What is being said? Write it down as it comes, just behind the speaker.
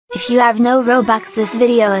If you have no Robux, this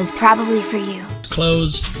video is probably for you.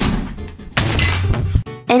 Closed.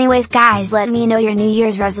 Anyways guys, let me know your New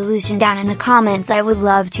Year's resolution down in the comments, I would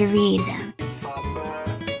love to read them.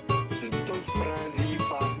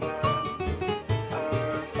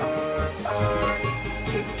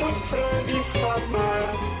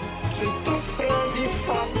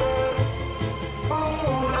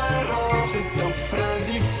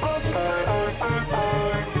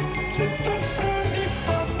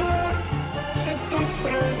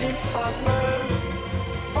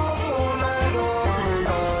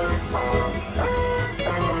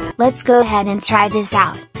 Let's go ahead and try this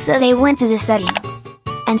out. So they went to the settings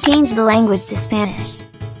and changed the language to Spanish.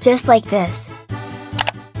 Just like this.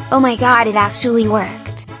 Oh my god, it actually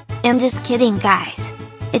worked. I'm just kidding guys.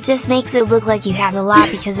 It just makes it look like you have a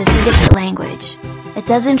lot because it's a different language. It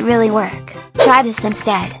doesn't really work. Try this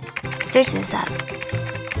instead. Search this up.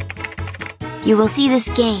 You will see this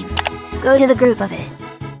game. Go to the group of it.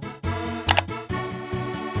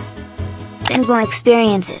 Then go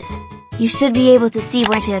experiences. You should be able to see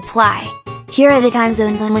where to apply. Here are the time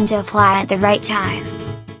zones on when to apply at the right time.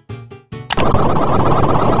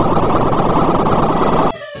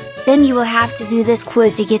 Then you will have to do this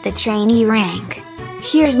quiz to get the trainee rank.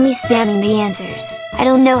 Here's me spamming the answers. I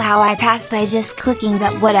don't know how I passed by just clicking,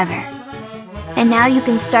 but whatever. And now you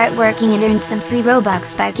can start working and earn some free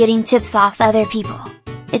Robux by getting tips off other people.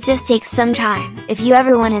 It just takes some time. If you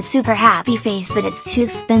ever want a super happy face but it's too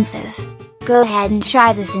expensive, go ahead and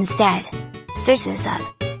try this instead. Search this up.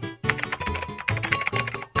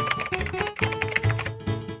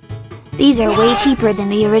 These are way cheaper than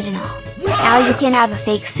the original. Now you can have a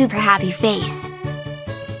fake super happy face.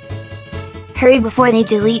 Hurry before they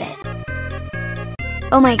delete it.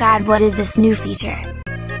 Oh my god, what is this new feature?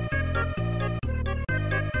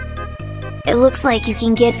 It looks like you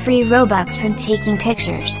can get free Robux from taking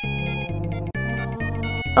pictures.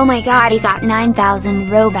 Oh my god, he got 9,000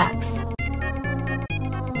 Robux.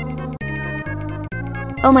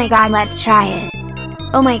 Oh my god, let's try it.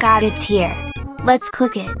 Oh my god, it's here. Let's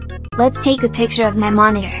click it. Let's take a picture of my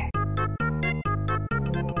monitor.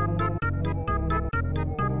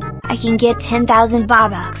 I can get 10,000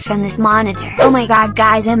 Robux from this monitor. Oh my god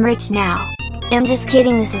guys, I'm rich now. I'm just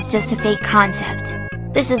kidding, this is just a fake concept.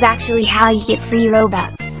 This is actually how you get free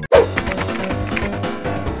Robux.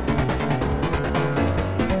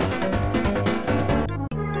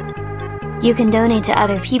 You can donate to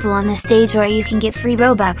other people on the stage, or you can get free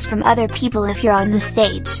Robux from other people if you're on the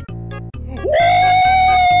stage. Woo!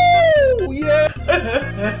 Yeah!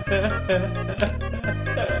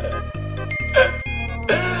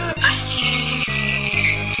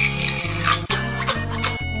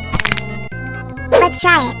 Let's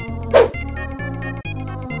try it.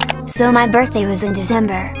 So my birthday was in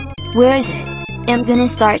December. Where is it? I'm gonna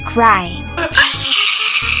start crying.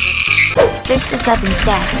 Search this up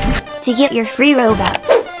instead. To get your free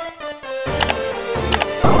Robux.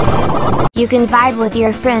 You can vibe with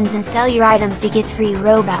your friends and sell your items to get free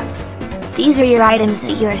Robux. These are your items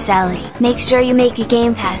that you are selling. Make sure you make a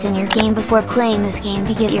game pass in your game before playing this game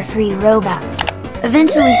to get your free Robux.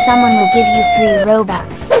 Eventually someone will give you free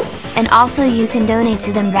Robux. And also you can donate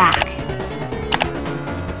to them back.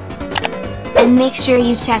 And make sure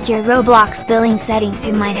you check your Roblox billing settings,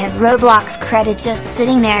 you might have Roblox credit just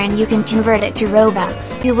sitting there and you can convert it to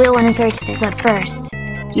Robux. You will want to search this up first.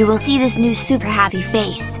 You will see this new super happy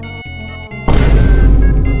face.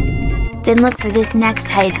 Then look for this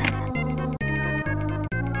next item.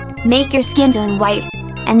 Make your skin tone white,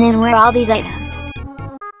 and then wear all these items.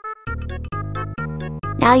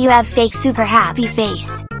 Now you have fake super happy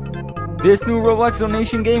face. This new Roblox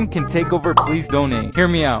donation game can take over Please Donate. Hear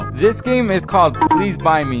me out. This game is called Please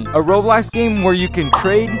Buy Me, a Roblox game where you can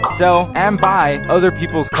trade, sell, and buy other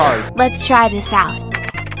people's cards. Let's try this out.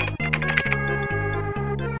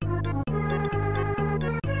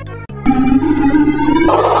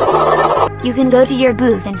 You can go to your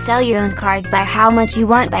booth and sell your own cards by how much you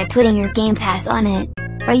want by putting your game pass on it.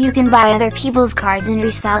 Or you can buy other people's cards and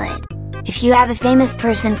resell it. If you have a famous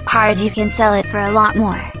person's card, you can sell it for a lot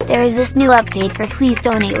more. There is this new update for Please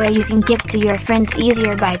Donate where you can gift to your friends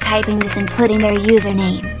easier by typing this and putting their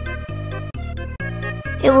username.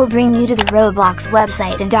 It will bring you to the Roblox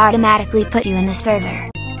website and automatically put you in the server.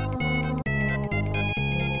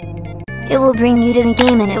 It will bring you to the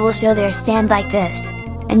game and it will show their stand like this.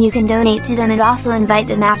 And you can donate to them and also invite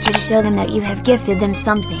them after to show them that you have gifted them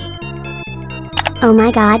something. Oh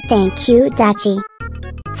my god, thank you, iDatchy.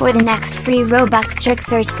 For the next free Robux trick,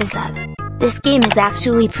 search this up. This game is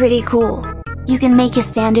actually pretty cool. You can make a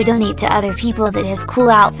stand or donate to other people that has cool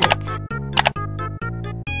outfits.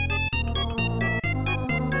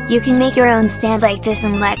 You can make your own stand like this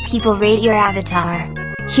and let people rate your avatar.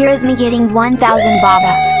 Here is me getting 1000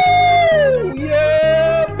 Robux.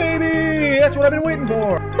 Yeah, baby! That's what I've been waiting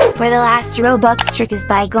for! For the last Robux trick is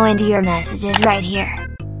by going to your messages right here.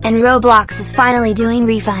 And Roblox is finally doing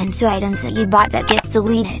refunds to items that you bought that gets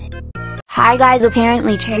deleted. Hi guys,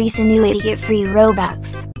 apparently Teresa knew way to get free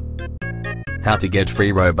Robux. How to get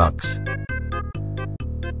free Robux?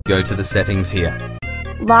 Go to the settings here.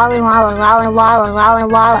 Lala lala lala lala lala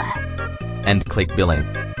lala. And click billing.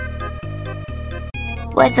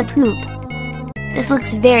 What the poop? This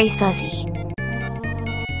looks very sussy.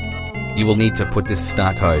 You will need to put this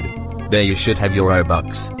star code. There you should have your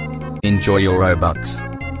Robux. Enjoy your Robux.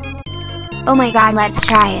 Oh my god, let's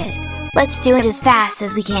try it. Let's do it as fast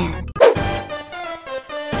as we can.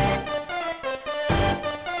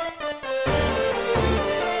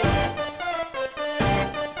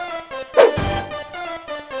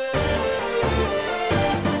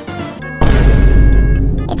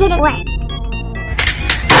 It didn't work.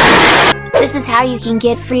 This is how you can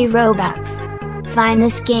get free Robux. Find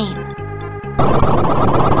this game.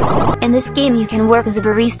 In this game you can work as a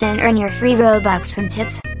barista and earn your free Robux from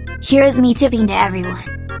tips. Here is me tipping to everyone.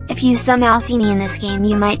 If you somehow see me in this game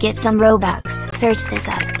you might get some Robux. Search this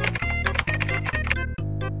up.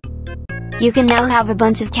 You can now have a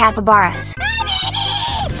bunch of capybaras.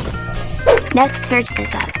 Next, search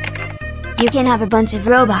this up. You can have a bunch of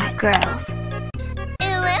robot girls.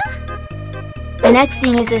 The next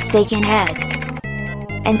thing is this bacon head.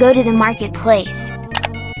 And go to the marketplace.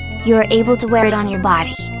 You are able to wear it on your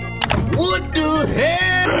body. What the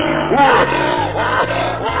heck?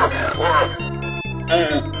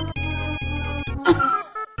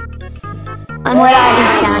 On what are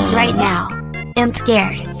these sounds right now? I'm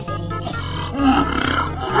scared.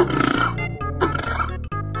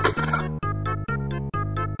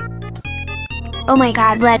 Oh my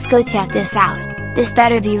god, let's go check this out. This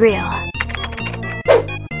better be real.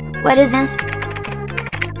 What is this?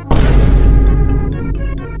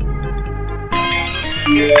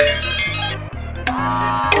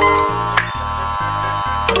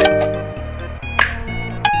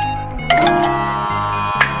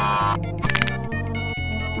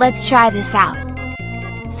 Let's try this out.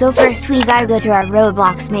 So first we gotta go to our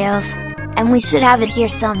Roblox mails, and we should have it here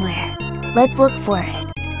somewhere. Let's look for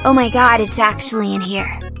it. Oh my god, it's actually in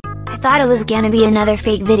here. I thought it was gonna be another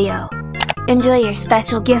fake video. Enjoy your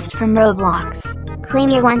special gift from Roblox. Claim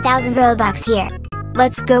your 1000 Robux here.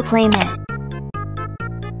 Let's go claim it.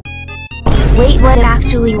 Wait, what? It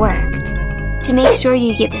actually worked. To make sure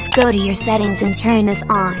you get this, go to your settings and turn this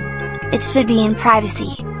on. It should be in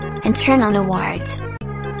privacy. And turn on awards.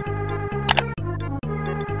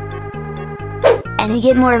 And to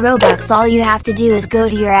get more Robux all you have to do is go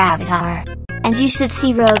to your avatar. And you should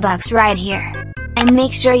see Robux right here. And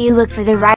make sure you look for the right